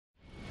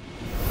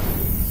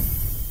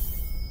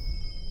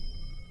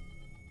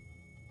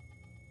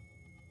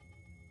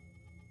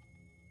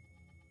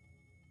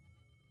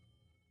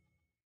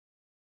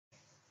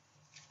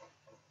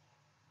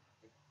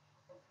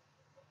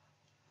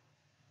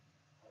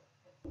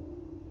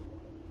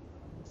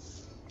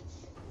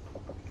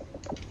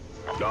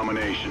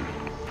Domination.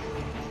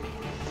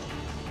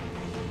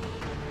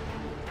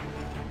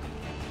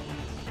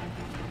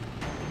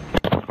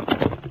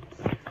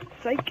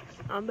 Psych,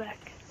 I'm back.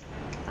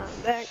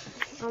 I'm back.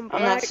 I'm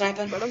not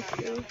sniping. But I'm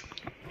still.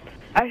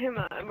 I hit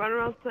my run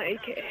around with my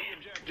AK.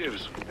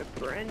 Objectives. A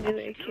brand new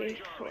AK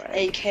swag.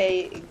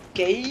 AK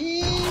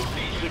gay.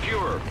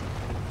 Secure.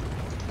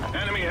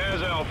 Enemy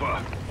has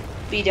Alpha.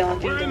 B down,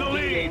 B We're in down, the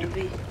B lead. down,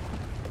 B.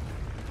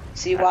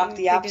 See, walk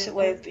the opposite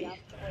way of B.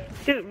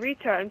 Dude,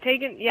 retard, I'm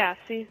taking, yeah,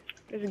 see,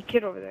 there's a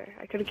kid over there.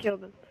 I could've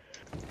killed him.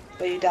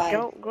 But you died.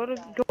 Go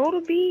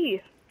to B.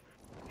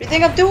 What do you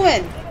think I'm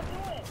doing?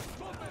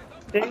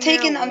 Then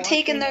I'm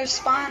taking their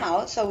spawn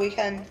out so we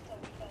can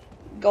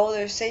go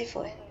there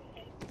safely.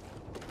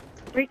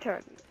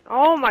 Retard.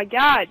 Oh my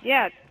god,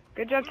 yeah.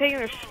 Good job taking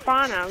their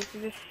spawn out.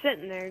 They're just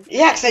sitting there.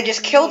 Yeah, 'cause I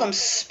just killed him,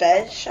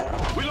 Sped. Shut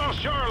up. We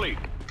lost Charlie.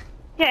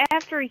 Yeah,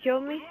 after he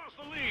killed me. We lost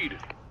the lead.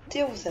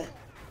 Deal with it.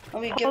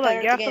 Let me get Hold on,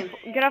 better at the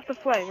game. get off the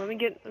flag. Let me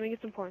get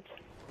some points.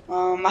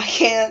 I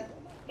can't.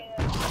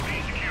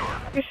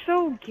 You're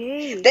so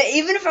gay.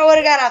 Even if I would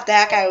have got off,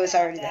 that guy was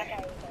already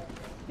there.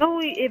 No,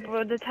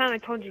 but the time I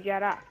told you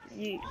get off.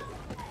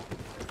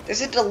 There's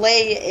a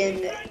delay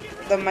in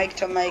the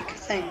mic-to-mic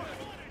thing.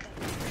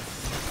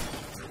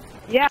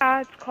 Yeah,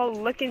 it's called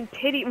licking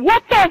titty.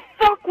 What the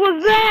fuck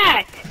was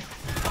that?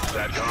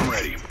 SATCOM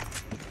ready.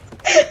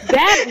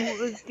 That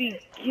was the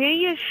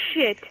gayest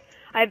shit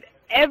I've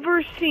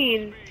ever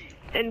seen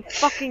in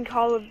fucking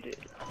Call of Duty.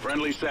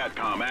 Friendly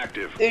SATCOM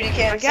active. Dude, you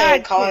can't My say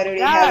God, Call of kid, Duty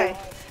die.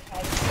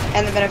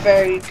 hasn't been a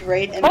very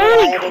great and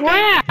Holy reliable game.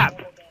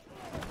 crap!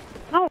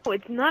 No,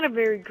 it's not a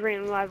very great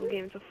and reliable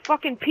game. It's a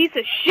fucking piece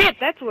of shit.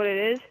 That's what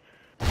it is.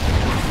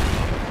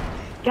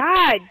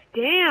 God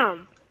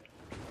damn.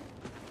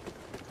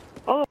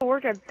 All the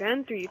work I've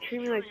been through, you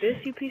treat me like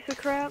this, you piece of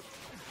crap?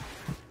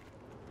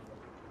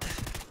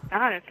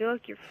 God, I feel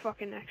like you're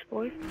fucking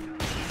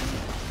ex-boyfriend.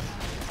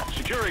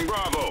 Securing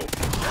Bravo.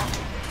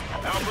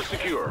 Alpha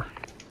secure.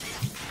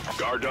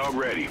 Guard dog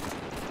ready.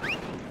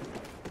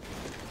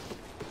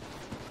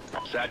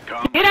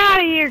 SATCOM. Get out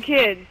of here,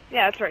 kid!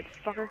 Yeah, that's right,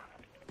 fucker.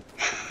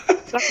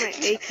 Suck my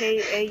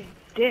AKA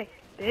dick,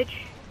 bitch.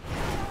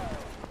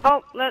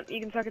 Oh,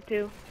 you can suck it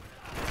too.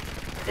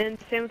 And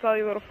same with all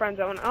your little friends.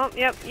 Oh,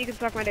 yep, you can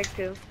suck my dick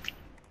too.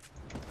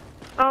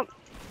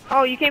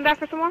 Oh, you came back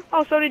for some more?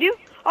 Oh, so did you?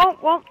 Oh,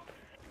 well,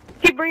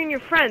 keep bringing your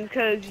friends,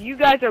 because you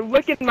guys are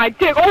licking my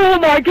dick. Oh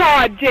my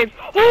god, James!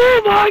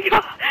 Oh my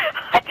god!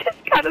 I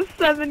just got a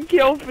 7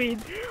 kill feed.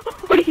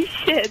 Holy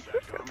shit!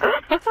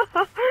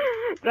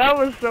 That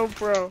was so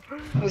pro.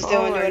 Who's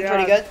doing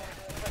pretty good?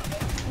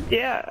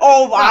 Yeah.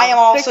 Oh, no, I am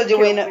also 6 kill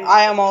doing. feed.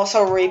 I am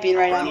also raping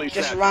right now. Friendly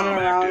Just SATCOM running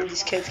around. active.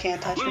 These kids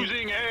can't touch me.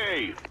 Losing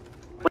A.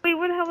 Wait,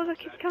 where the hell was that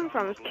kid coming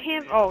from? It's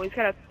camp. Oh, he's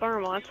got a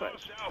thermal. That's what.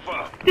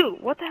 Alpha.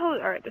 Dude, what the hell?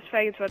 Alright, this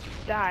faggot's about to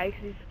die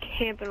because he's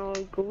camping a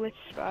little glitch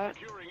spot.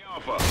 Securing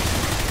Alpha.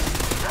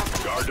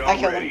 Guard I dog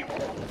killed ready. him.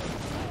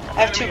 I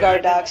have 2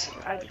 guard dogs.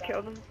 I just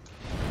killed him.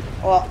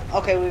 Well,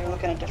 okay, we were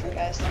looking at different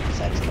guys then,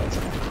 because I just killed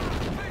someone.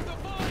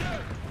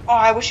 Oh,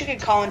 I wish you could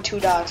call in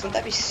 2 dogs. Wouldn't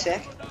that be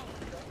sick?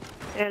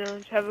 And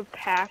just have a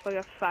pack, like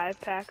a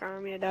 5-pack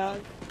army of dogs.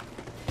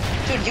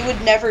 Dude, you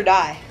would never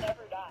die.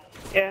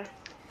 Yeah.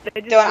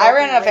 Dude, I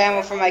ran out of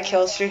ammo for my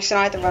kill streaks, and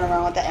I had to run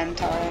around with the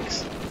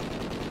M-Tarx.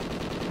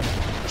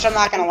 Which I'm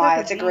not gonna lie,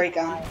 it's a great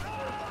gun.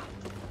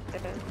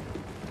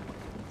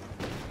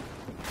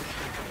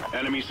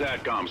 Enemy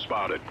SATCOM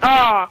spotted.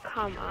 Oh,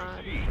 come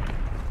on.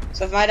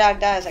 So if my dog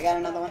dies, I got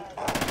another one.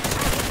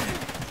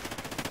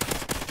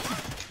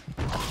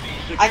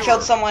 I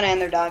killed someone and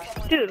their dog.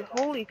 Dude,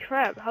 holy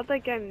crap. How'd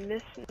that guy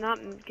not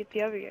get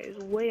the other guy? He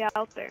was way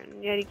out there,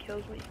 and yet he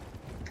kills me.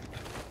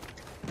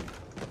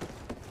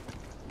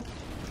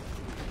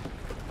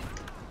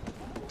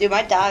 Dude,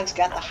 my dog's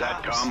got the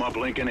hops. SATCOM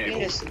uplink You enabled.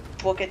 can just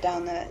book it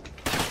down that.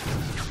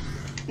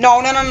 No.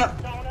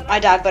 My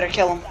dog better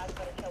kill him.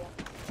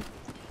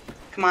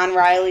 Come on,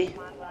 Riley.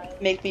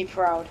 Make me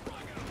proud.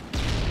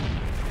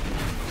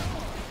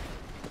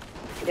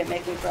 He didn't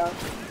make me proud.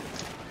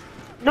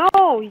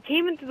 No, he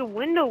came into the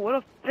window. What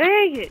a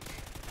faggot.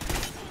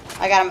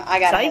 I got him. I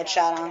got a Psych.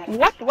 headshot on him.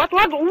 What?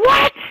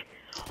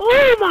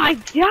 Oh my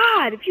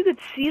god! If you could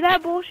see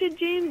that bullshit,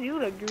 James, you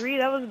would agree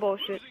that was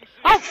bullshit.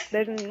 Oh,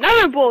 there's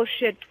another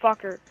bullshit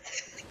fucker.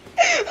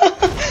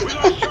 We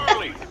lost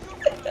Charlie.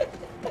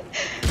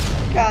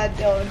 God,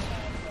 Dylan.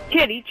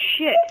 Kid, eat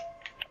shit.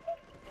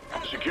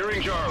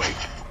 Securing Charlie.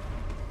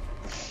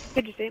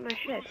 Kid just ate my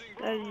shit.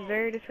 That is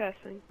very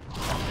disgusting.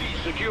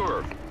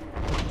 Secure.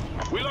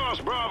 We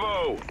lost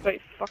Bravo.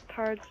 Wait,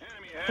 fucktards.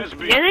 Enemy has And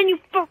B. then you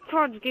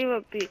fucktards gave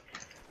up B.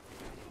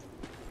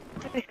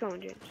 Nice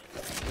going, James.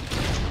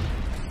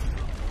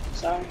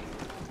 Sorry.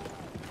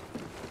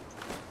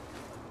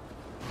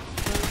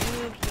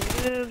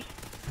 No noobs.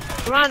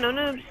 Come on, no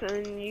noobs,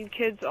 and you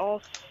kids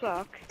all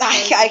suck.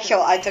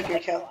 I took your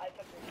kill.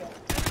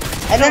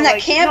 And then that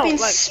camping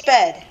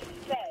sped.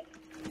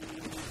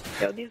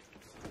 Killed you.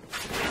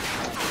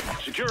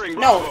 Securing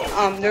No,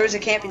 Bravo. there was a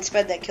camping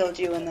sped that killed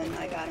you, and then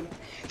I got him.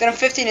 Then I'm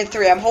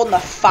 15-3. I'm holding a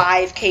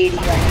 5 KD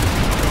right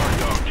now. Guard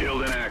dog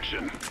killed in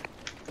action.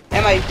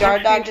 And my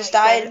guard dog just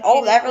died.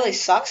 Oh, that really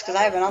sucks, because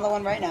I have another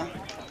one right now.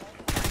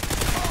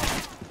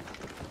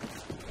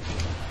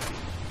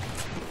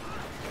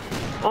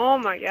 Oh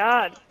my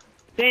god.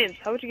 James,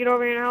 how would you get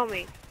over here and help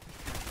me?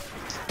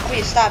 Oh,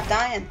 you stop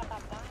dying.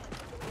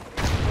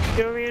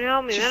 Get over here and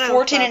help me. Then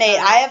 14 and 8.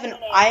 dying.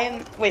 I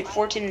am. Wait,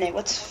 14 and 8.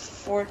 What's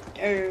 4?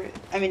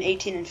 I mean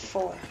 18 and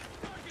 4.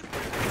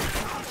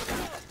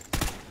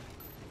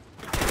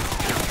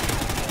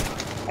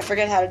 I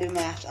forget how to do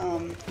math.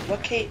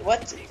 What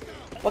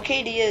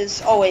KD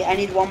is? Oh wait, I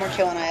need one more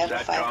kill and I have a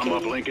 5 SATCOM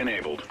KD. uplink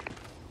enabled.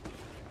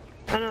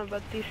 I know,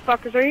 but these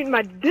fuckers are eating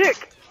my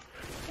dick.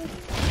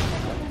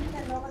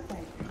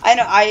 I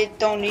know. I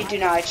don't need to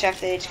now. I checked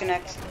the H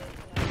Connect.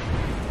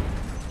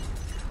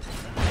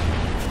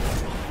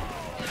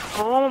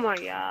 Oh my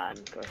god.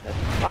 Of course, that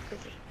fucker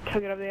just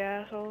took it up the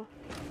asshole.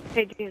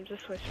 Hey, James,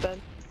 just switch bed.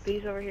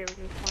 Bees over here. We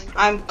can flank.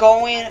 I'm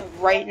going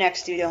right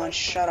next to you, Dylan.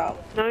 Shut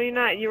up. No, you're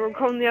not. You were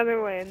going the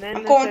other way, and then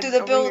I'm I going said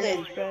through the over here,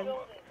 building. switch bed.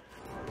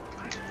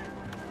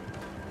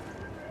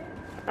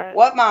 Alright,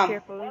 What, Mom?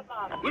 carefully.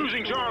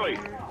 Losing Charlie.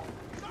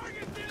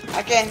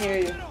 I can't hear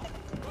you.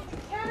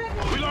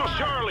 We lost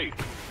Charlie.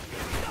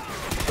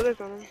 Oh, there's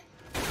one.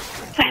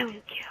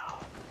 Silent kill.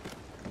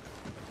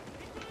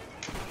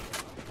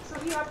 So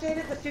he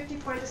updated the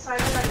 50-point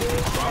assignment on you,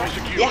 Bravo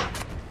secure. Yeah.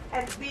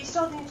 and we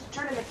still need to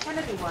turn in the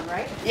Kennedy one,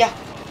 right? Yeah.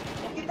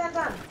 Get that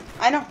done.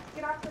 I know.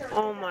 Get off there.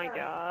 Oh my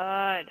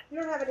god. You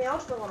don't have any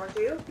algebra one,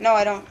 do you? No,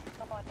 I don't.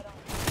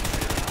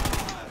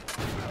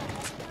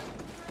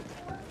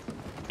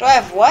 Do I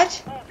have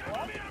what?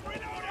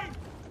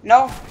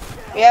 No.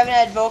 We haven't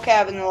had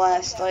vocab in the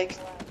last, like...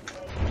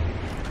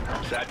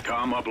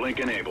 SATCOM uplink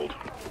enabled.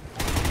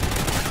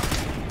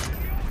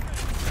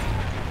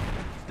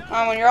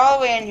 Mom, when you're all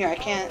the way in here, I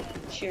can't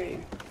hear you.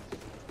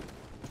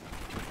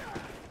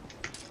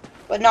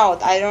 But no,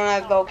 I don't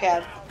have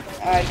vocab.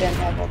 I didn't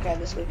have vocab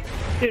this week.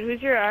 Dude,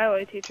 who's your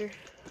ILA teacher?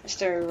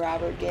 Mr.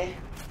 Robert Gay.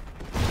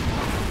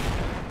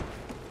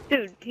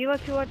 Dude, he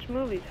lets you watch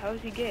movies. How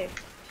is he gay?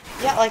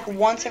 Yeah, like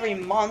once every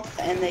month,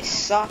 and they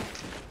suck.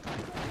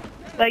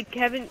 Like,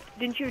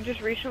 didn't you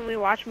just recently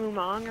watch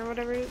Mulan or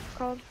whatever it's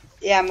called?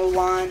 Yeah,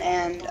 Mulan,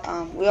 and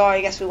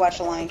I guess we watched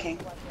The Lion King.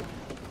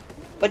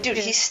 But dude,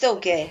 he's still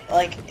gay.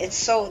 Like, it's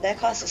so, that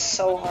class is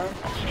so hard.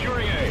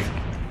 Securing A.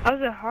 How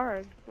is it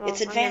hard? Well,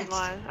 It's I didn't advanced.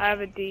 lie. I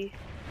have a D.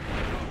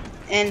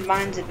 And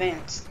mine's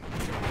advanced.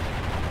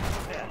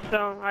 Yeah,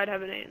 so I'd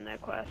have an A in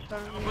that class. So.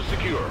 Alpha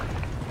secure.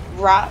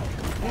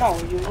 No,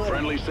 you would.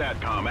 Friendly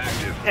SATCOM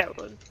active. Yeah, it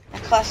would.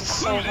 That class is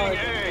so Losing hard.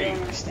 A. You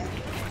don't understand.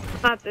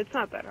 It's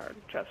not that hard,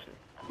 trust me.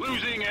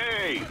 Losing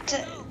A.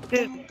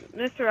 Dude,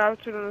 Mr.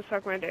 Roberts would want to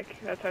suck my dick.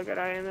 That's how good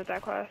I am at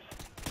that class.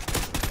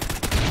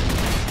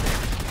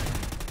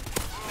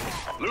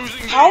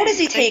 Losing How B. does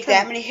he take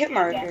that many hit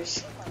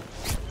markers?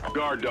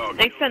 Guard dog.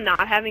 Thanks to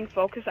not having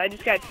focus, I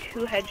just got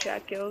 2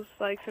 headshot kills.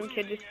 Like, some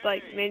kid just,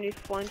 like, made me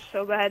flinch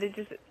so bad, it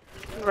just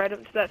right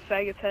up to that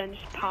faggot's head and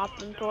just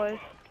popped him twice.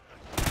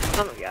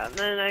 Oh my god, and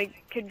then I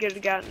could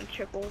get gotten a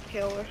triple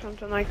kill or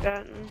something like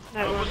that, and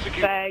that one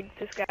fag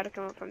just got to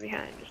come up from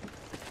behind.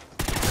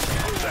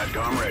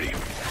 SATCOM ready.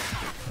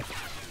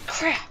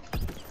 Crap.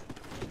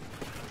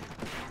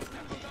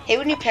 Hey,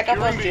 when you pick up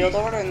a field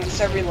order and then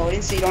start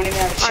reloading so you don't even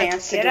have a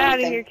chance to Get do out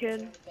of anything. here,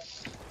 kid.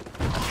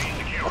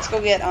 Let's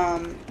go get,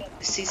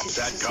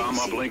 SATCOM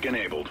uplink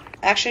enabled.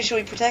 Actually, should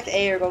we protect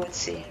A or go with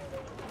C?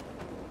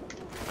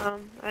 I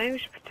think we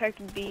should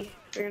protect B.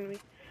 They're gonna be.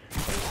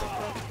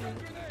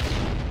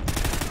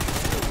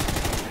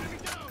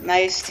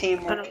 Nice I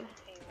teamwork. don't.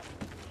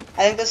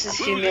 I think this is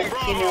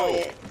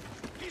humiliate.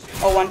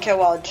 Oh, 1 kill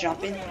while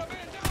jumping.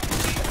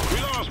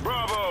 We lost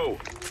Bravo.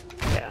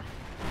 Yeah.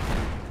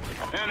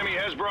 Enemy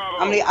has Bravo.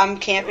 I'm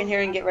camping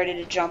here and get ready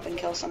to jump and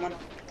kill someone.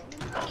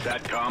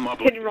 SATCOM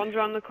Kid uplink. runs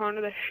around the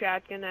corner with a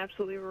shotgun,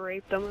 absolutely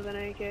raped them with an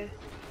AK.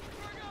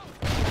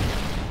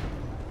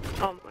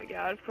 Oh my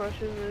god, of course,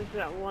 and there's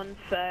that one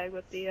fag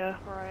with the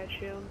riot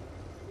shield.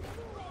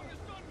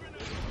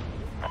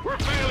 We're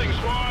failing,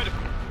 squad.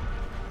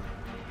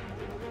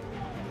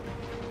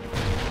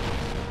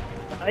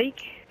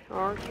 Ike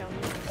or kill me.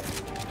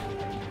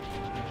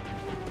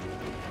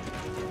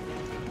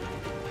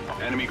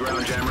 Enemy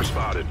ground jammer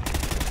spotted.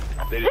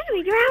 They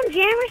Enemy ground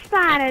jammer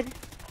spotted!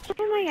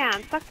 Oh my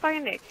god, suck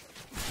fucking dick.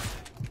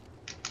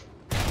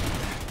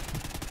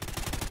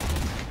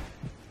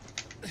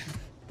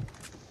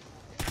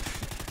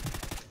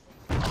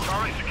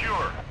 Charlie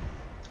secure.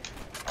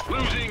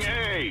 Losing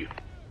A.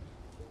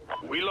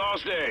 We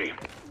lost A.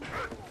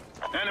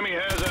 Enemy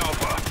has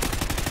Alpha.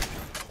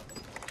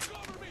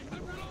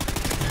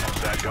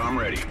 SATCOM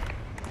ready.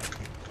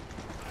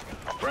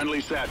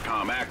 Friendly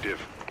SATCOM active.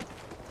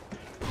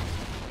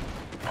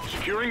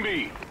 Securing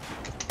B.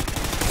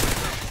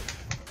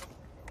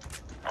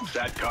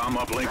 SATCOM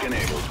uplink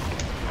enabled.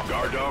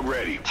 Guard dog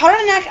ready. How did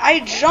I not? I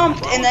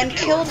jumped and then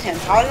killed him.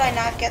 How did I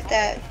not get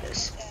that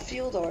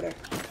field order?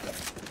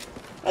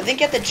 I think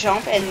you have to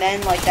jump and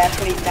then like that's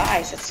when he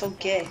dies. That's so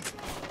gay.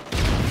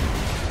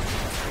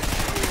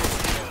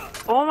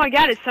 Oh my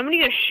god, is somebody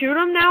gonna shoot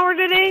him now or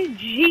today?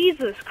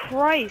 Jesus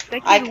Christ,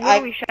 that kid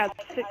literally shot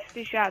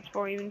 60 shots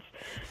before he even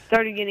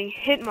started getting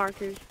hit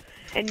markers,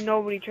 and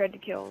nobody tried to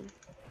kill him.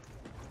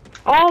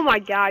 Oh my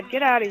god,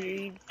 get out of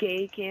here, you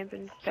gay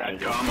camping faggot.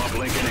 SATCOM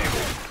uplink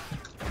enabled.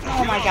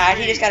 Oh my god,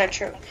 he just got a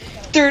trip.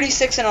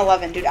 36 and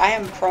 11, dude. I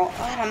am pro.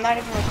 Oh, I'm not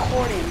even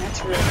recording.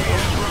 That's really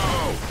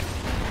cool.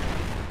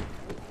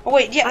 Oh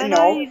wait, yeah,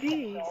 no.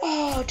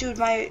 Oh, dude,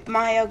 my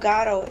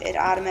Elgato, it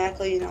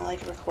automatically, you know,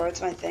 like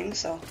records my thing.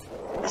 So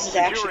this is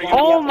actually.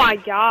 Oh my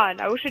god,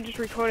 I wish I just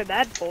recorded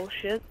that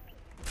bullshit.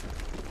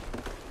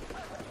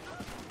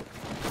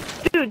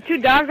 Dude, 2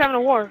 dogs having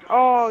a war.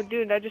 Oh,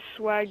 dude, I just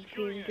swag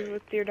teamed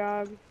with your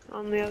dog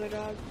on the other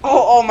dog.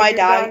 Oh, my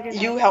dog.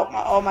 You helped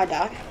my. Oh, my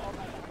dog.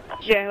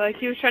 Yeah, like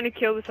he was trying to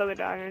kill this other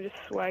dog, and I just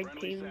swag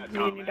team.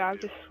 Me and your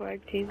dog just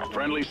swag team.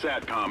 Friendly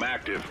SATCOM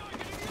active.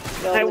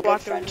 I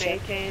walked over to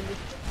AK and just...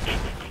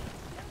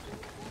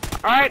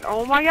 Alright,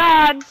 oh my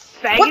god!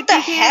 Faggot, what the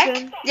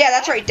heck? Yeah,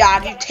 that's right,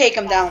 dog. You take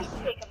him down.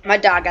 My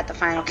dog got the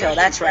final kill.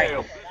 That's right.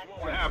 Oh,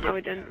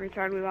 we didn't.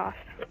 Retard, we lost.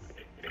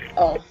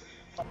 Oh.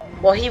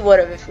 Well, he would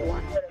have if he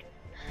won.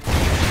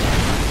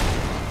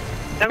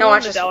 No,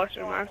 watch this.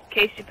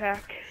 Casey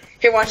pack.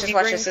 Here, watch this,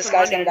 watch this. This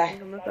guy's gonna die.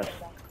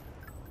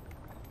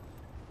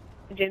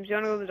 James, you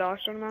wanna go to the dollar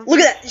store tomorrow? Look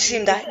at that! You see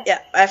him die?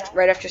 Yeah,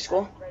 right after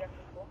school.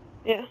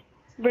 Yeah.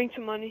 Bring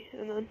some money,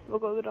 and then we'll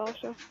go to the dollar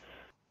store.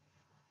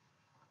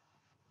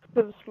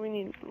 Because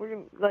we're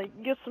gonna, like,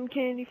 get some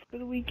candy for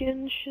the weekend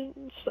and shit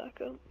and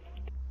stock up.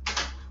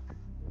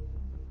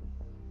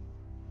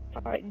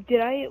 Alright,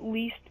 did I at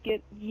least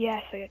get...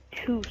 Yes, I got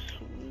 2.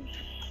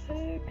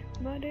 Sick,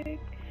 my dick.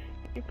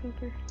 You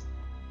pooper.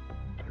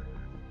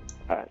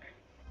 Alright.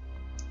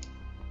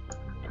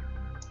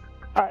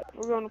 Alright,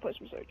 we're going to play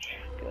some search,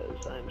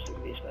 because I'm sick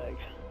of these fags.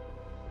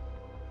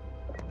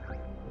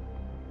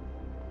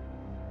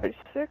 Are you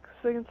sick?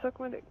 So you can suck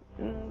my dick.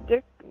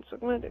 Dick and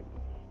suck my dick.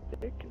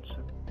 Dick and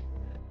suck.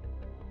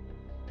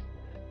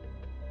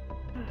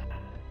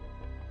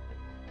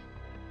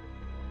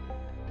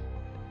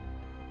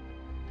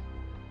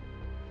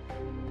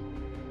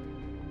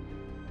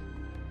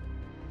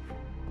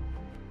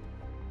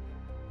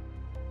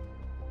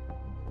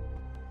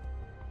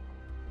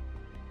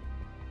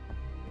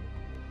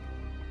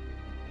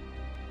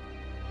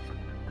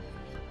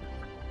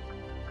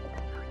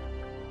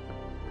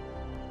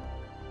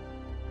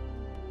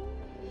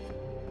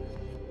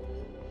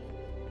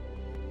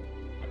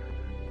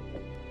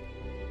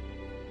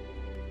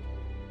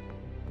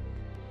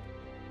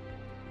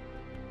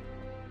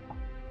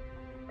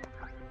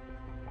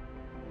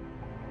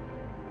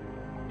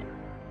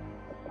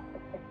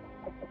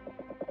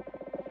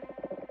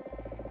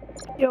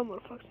 Yo,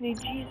 motherfuckers need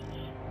Jesus.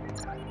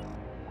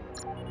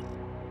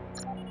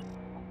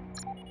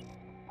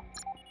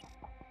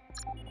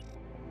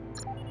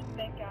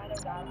 Thank God I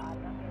got out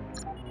of here.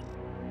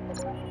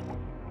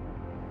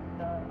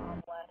 The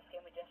last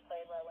game we just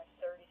played where I went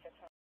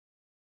 3600.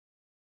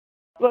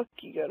 Look,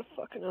 you got a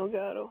fucking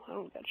Elgato. I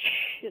don't got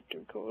shit to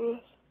record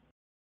with.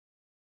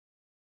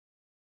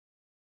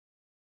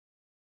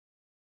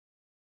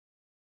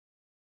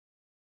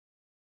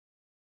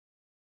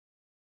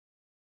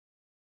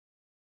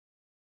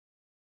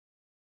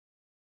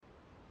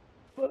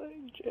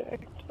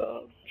 Jacked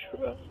up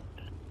truck.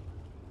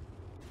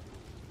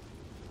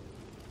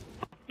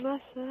 Cause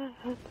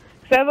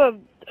I have a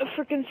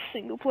freaking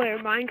single player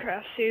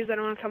Minecraft series that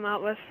I want to come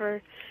out with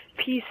for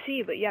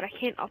PC, but yet I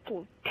can't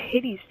upload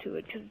titties to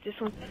it because it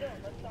just won't.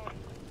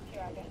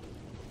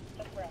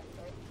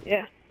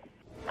 Yeah.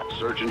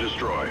 Search and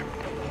destroy.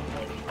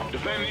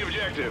 Defend the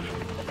objective.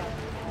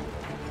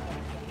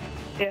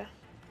 Yeah.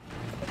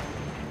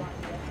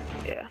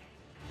 Yeah.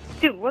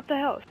 Dude, what the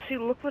hell? See,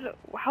 look what.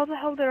 How the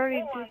hell did I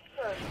already do?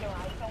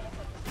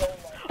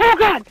 Oh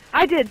god!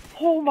 I did!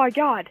 Oh my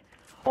god!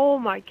 Oh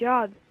my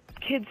god!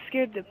 Kid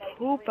scared the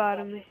poop out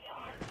of me.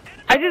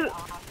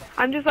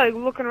 I'm just like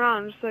looking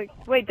around, just like,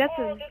 wait, that's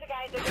a.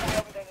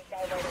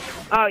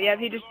 Oh yeah,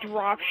 he just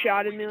drop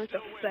shotted me like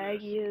the fag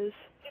he is.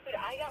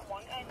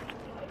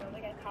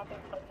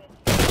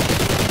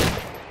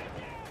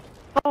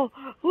 Oh,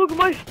 look at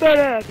my stat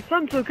ass!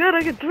 I'm so good,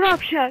 I can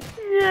drop shot!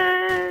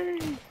 Yay!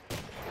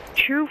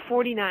 True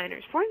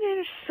 49ers.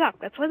 49ers suck.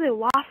 That's why they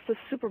lost the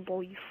Super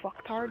Bowl, you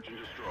fucktard.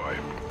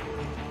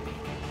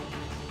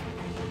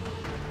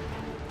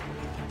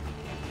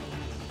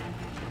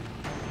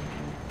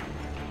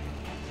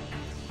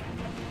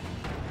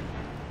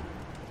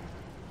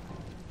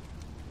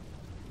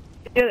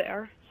 Yeah, they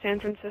are. San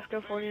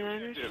Francisco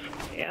 49ers.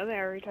 Yeah, they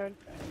are retarded.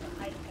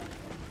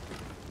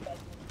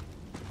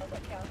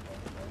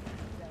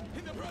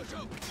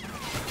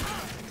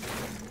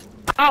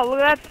 Oh, look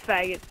at that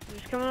faggot.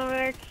 Just coming over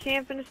there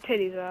camping his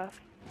titties off.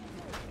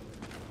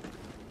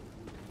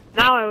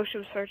 Now I wish it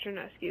was search and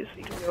rescue so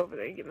you can go over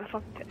there and get my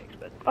fucking titties,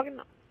 but fucking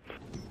no.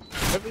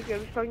 Everybody's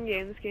gonna be fucking gay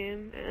in this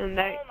game, and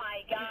that. Oh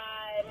my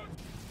god.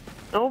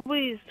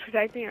 Nobody's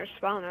protecting our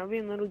spawn, they're all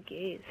being little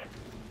gays.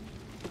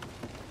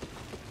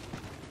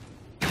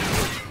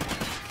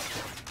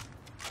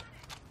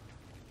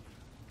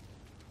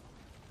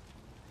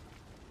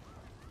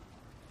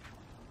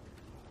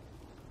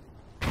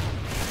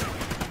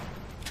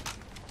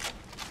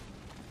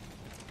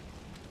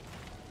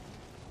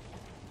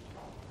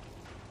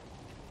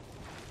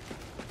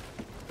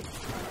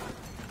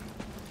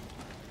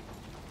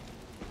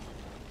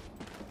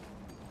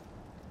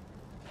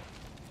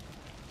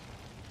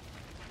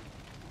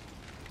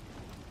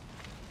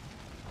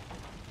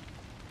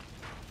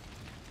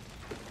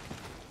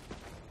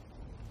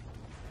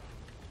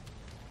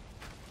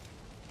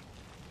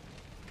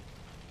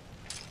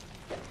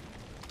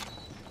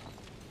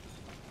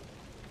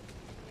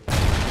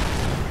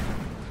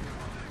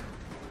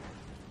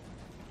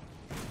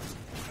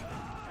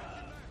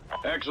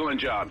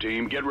 Excellent job,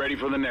 team. Get ready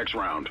for the next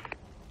round.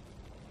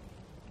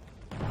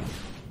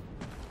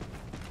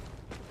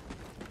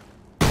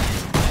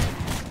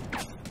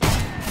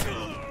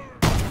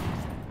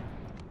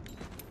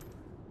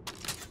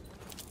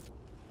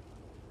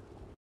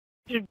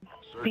 Just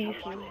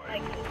beast me.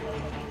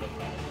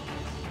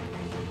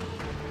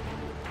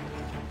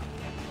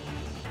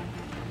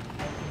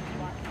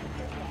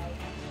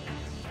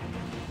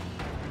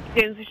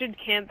 James, we should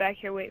camp back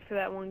here, wait for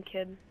that one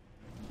kid.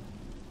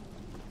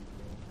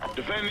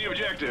 Defend the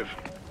objective.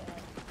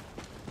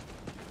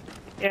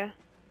 Yeah.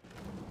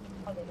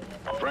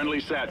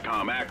 Friendly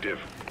SATCOM active.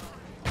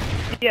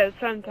 Yeah,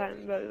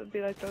 sometimes, but it would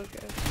be like those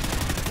guys.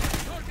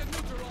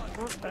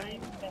 Oh, dang.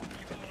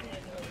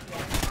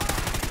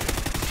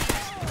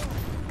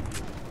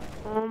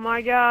 Oh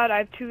my god, I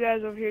have two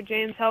guys over here.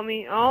 James, help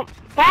me. Oh,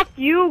 fuck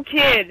you,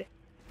 kid!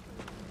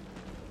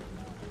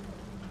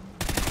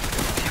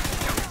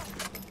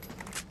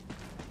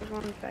 There's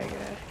one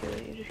faggot ass kid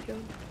that you just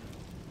killed.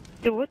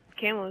 Dude, what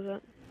camo is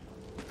that?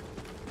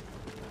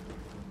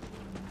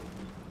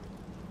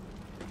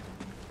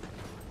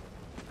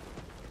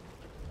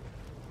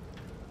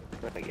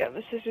 Oh my god,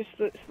 my sister's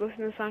listening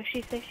to the song.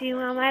 She says she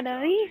want my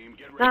daddy.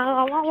 La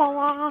la la la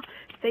la.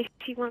 Say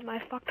she want my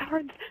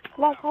fucktards.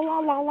 La la la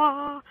la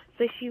la.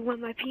 Say she want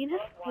my penis.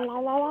 La la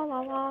la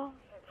la la.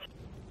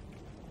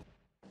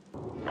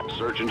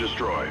 Search and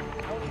destroy.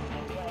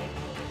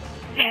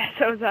 Yeah,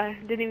 so was I.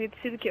 Didn't even get to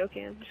see the kill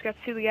cam. Just got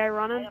to see the guy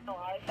running.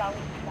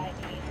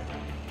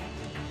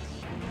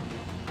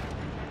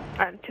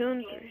 I'm 2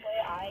 and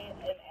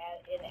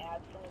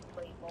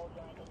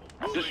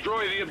 3.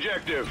 Destroy the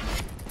objective.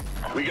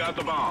 We got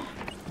the bomb.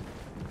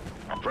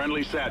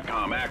 Friendly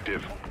SATCOM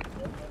active.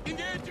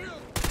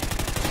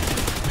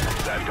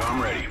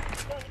 SATCOM ready.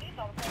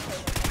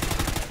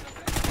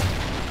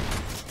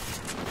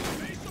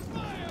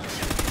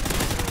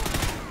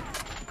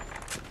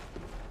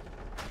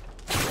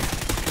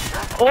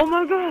 Oh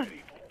my god!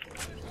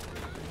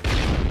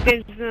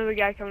 There's another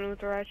guy coming in with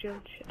the riot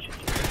shield. Shit.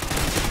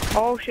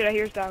 Oh shit, I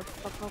hear his dog.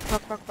 Fuck.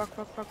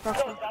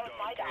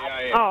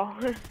 Oh.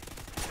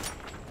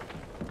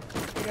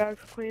 The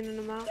dog's cleaning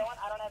them out. I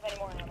don't have any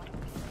more ammo.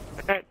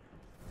 Alright.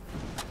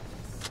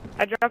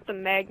 I dropped the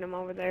Magnum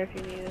over there if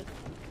you need it.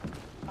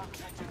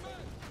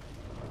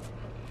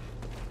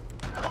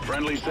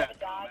 Friendly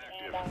SATCOM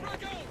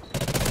active.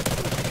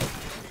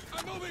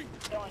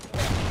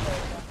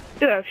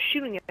 Dude, I was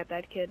shooting at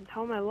that kid.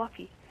 How am I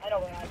lucky? I know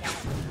where I got it.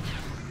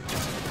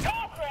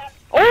 Oh crap!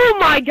 Oh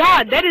my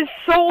god, that is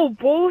so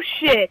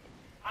bullshit!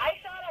 I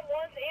shot him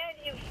once and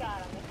you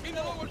shot him.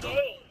 It's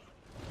gay.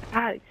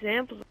 God,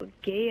 examples of a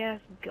gay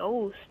ass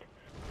ghost.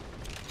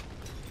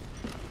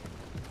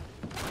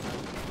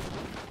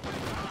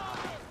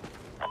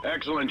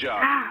 Excellent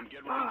job. Team.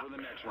 Get ready for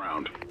the next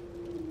round.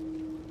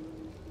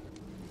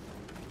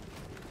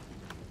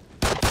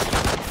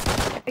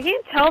 I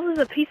can't tell if there's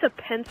a piece of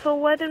pencil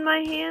lead in my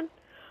hand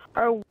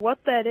or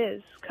what that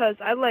is, cause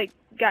I like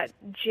got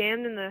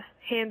jammed in the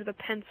hand with a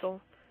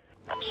pencil,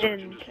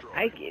 and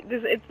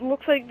it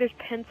looks like there's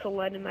pencil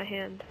lead in my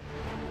hand.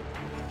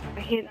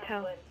 I can't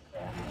tell.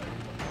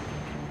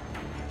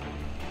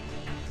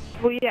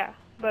 Well, yeah,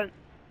 but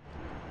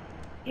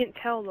I can't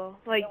tell though.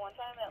 Like, One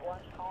time at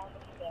lunch, Colin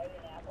was bagging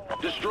an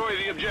apple. Destroy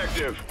the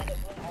objective.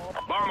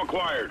 Bomb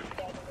acquired.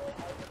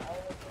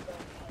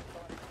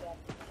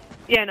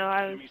 yeah, no,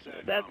 I was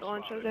at the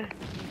lunch over there.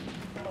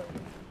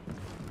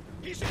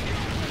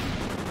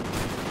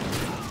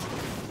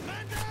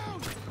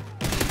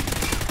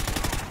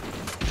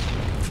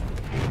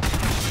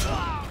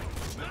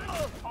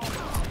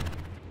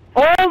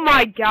 Oh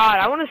my god,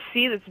 I want to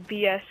see this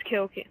BS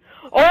kill cam.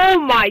 Oh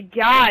my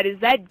god, is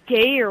that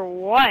gay or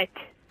what?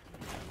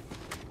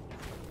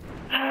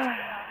 I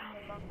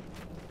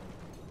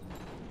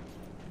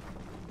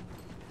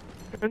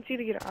want you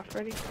to get off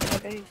ready. Oh,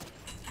 dang.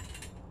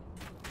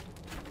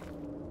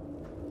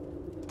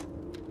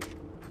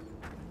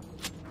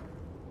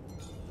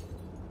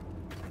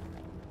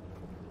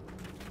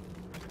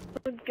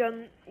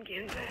 Gun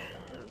game,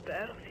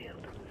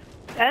 Battlefield.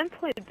 I haven't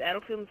played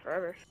Battlefield in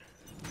forever.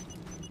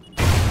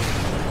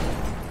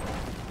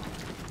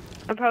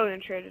 I'm probably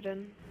gonna trade it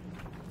in.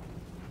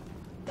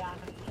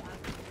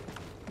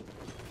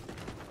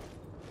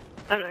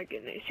 I'm not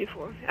getting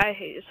AC4. I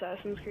hate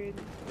Assassin's Creed.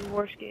 It's the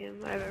worst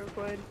game I've ever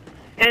played.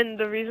 And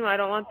the reason why I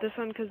don't want this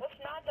one, because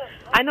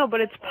I know, but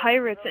it's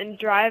pirates and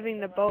driving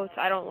the boats.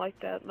 I don't like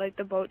that. Like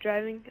the boat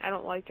driving. I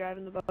don't like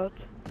driving the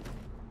boats.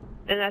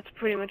 And that's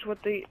pretty much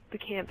what the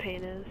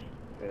campaign is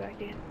for that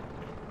game.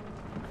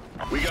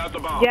 We got the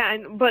bomb. Yeah,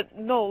 but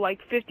no,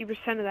 like 50%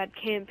 of that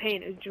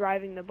campaign is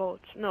driving the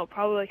boats. No,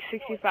 probably like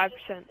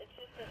 65%.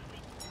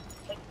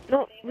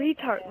 No,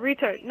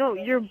 retard. No,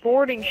 you're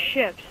boarding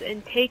ships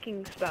and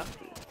taking stuff.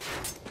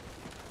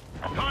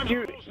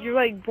 You're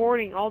like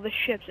boarding all the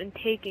ships and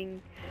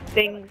taking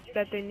things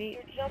that they need.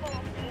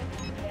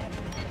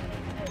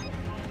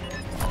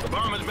 The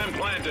bomb has been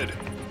planted.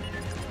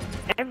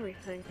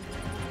 Everything.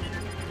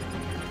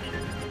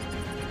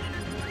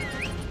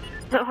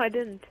 No, I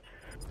didn't.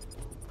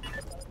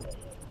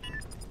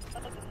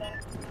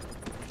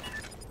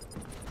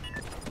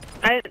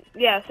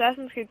 Yeah,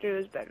 Assassin's Creed 3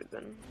 is better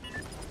than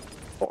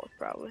 4,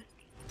 probably.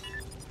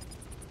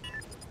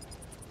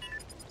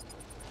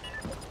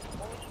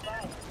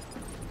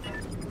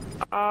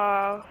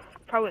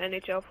 Probably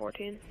NHL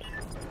 14.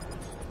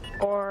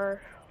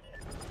 Or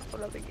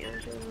what other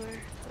games are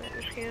there that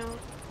just came out?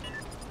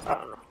 I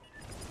don't know.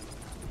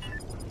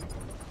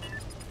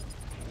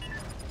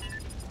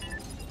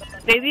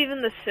 Maybe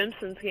even the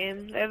Simpsons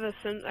game. They have a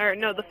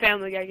the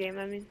Family Guy game,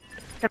 I mean.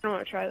 I don't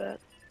want to try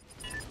that.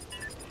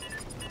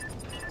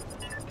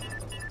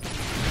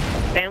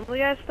 Family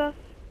Guy stuff?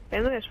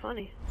 Family Guy's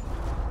funny.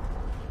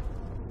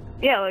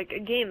 Yeah, like a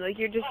game, like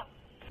you're just...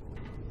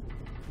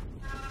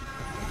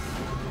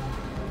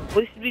 At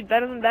least it'd be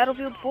better than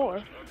Battlefield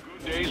 4.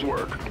 Good day's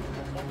work.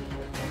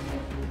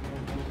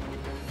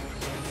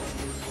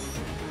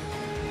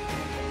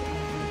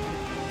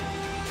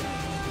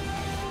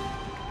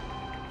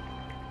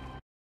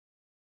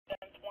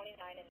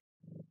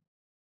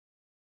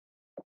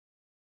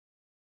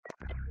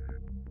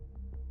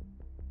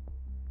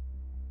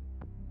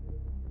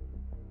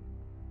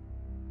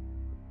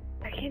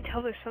 I can't tell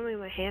if there's something in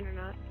my hand or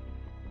not.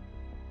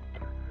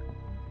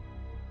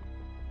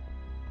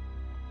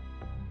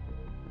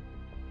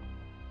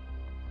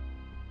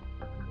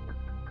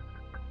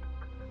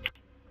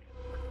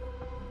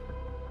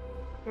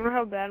 I wonder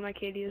how bad my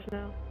KD is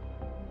now.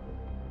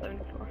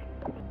 74.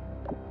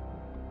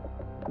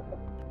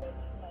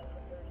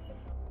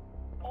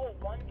 Oh,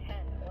 110,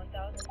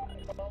 1,000,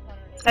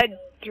 1,200. That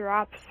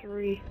dropped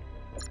 3.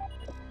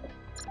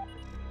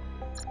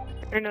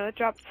 Or no, that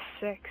dropped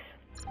 6.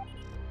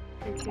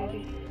 Your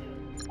KD.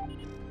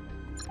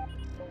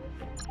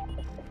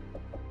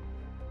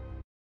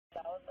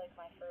 That was like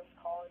my first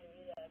Call of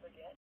Duty that I ever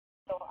did.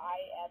 So I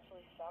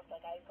absolutely sucked.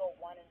 Like I'd go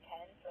 1 in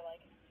 10 for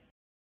like.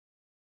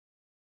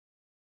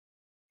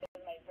 It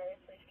was my very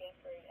first game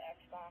for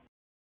Xbox.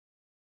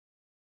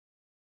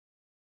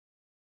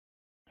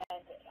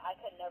 And I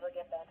could never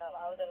get back up.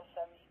 I was at a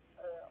 70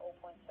 or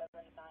 0.79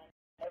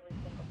 every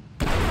single.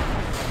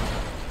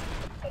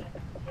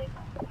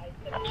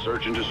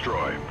 Search and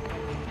destroy.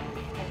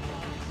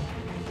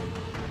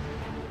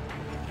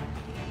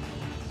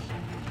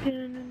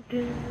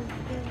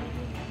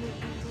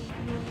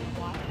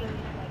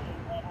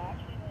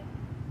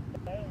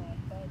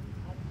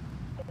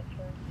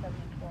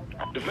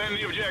 Defend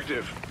the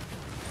objective.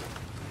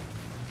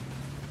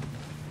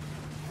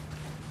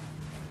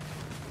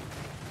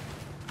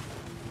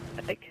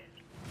 Like.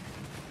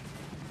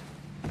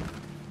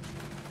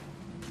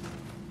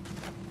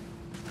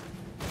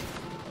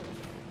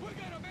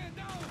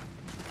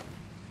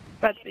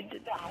 But they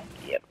did that.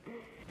 Yep.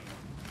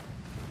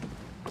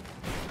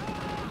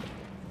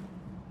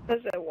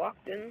 As I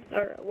walked in,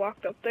 or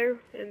walked up there,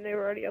 and they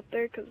were already up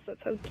there, because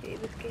that's how gay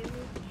this game is.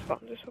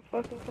 Spawns are so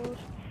fucking close.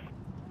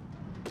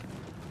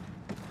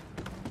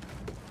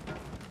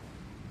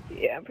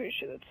 Yeah, I'm pretty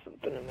sure that's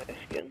something in my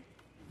skin.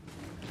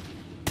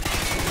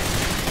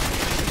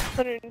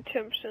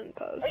 110%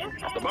 positive.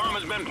 The bomb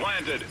has been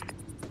planted.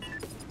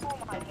 Oh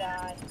my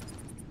god.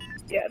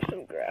 Yeah,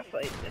 some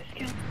graphite in my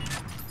skin.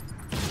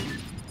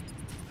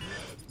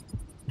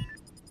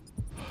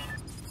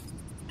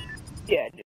 Yeah,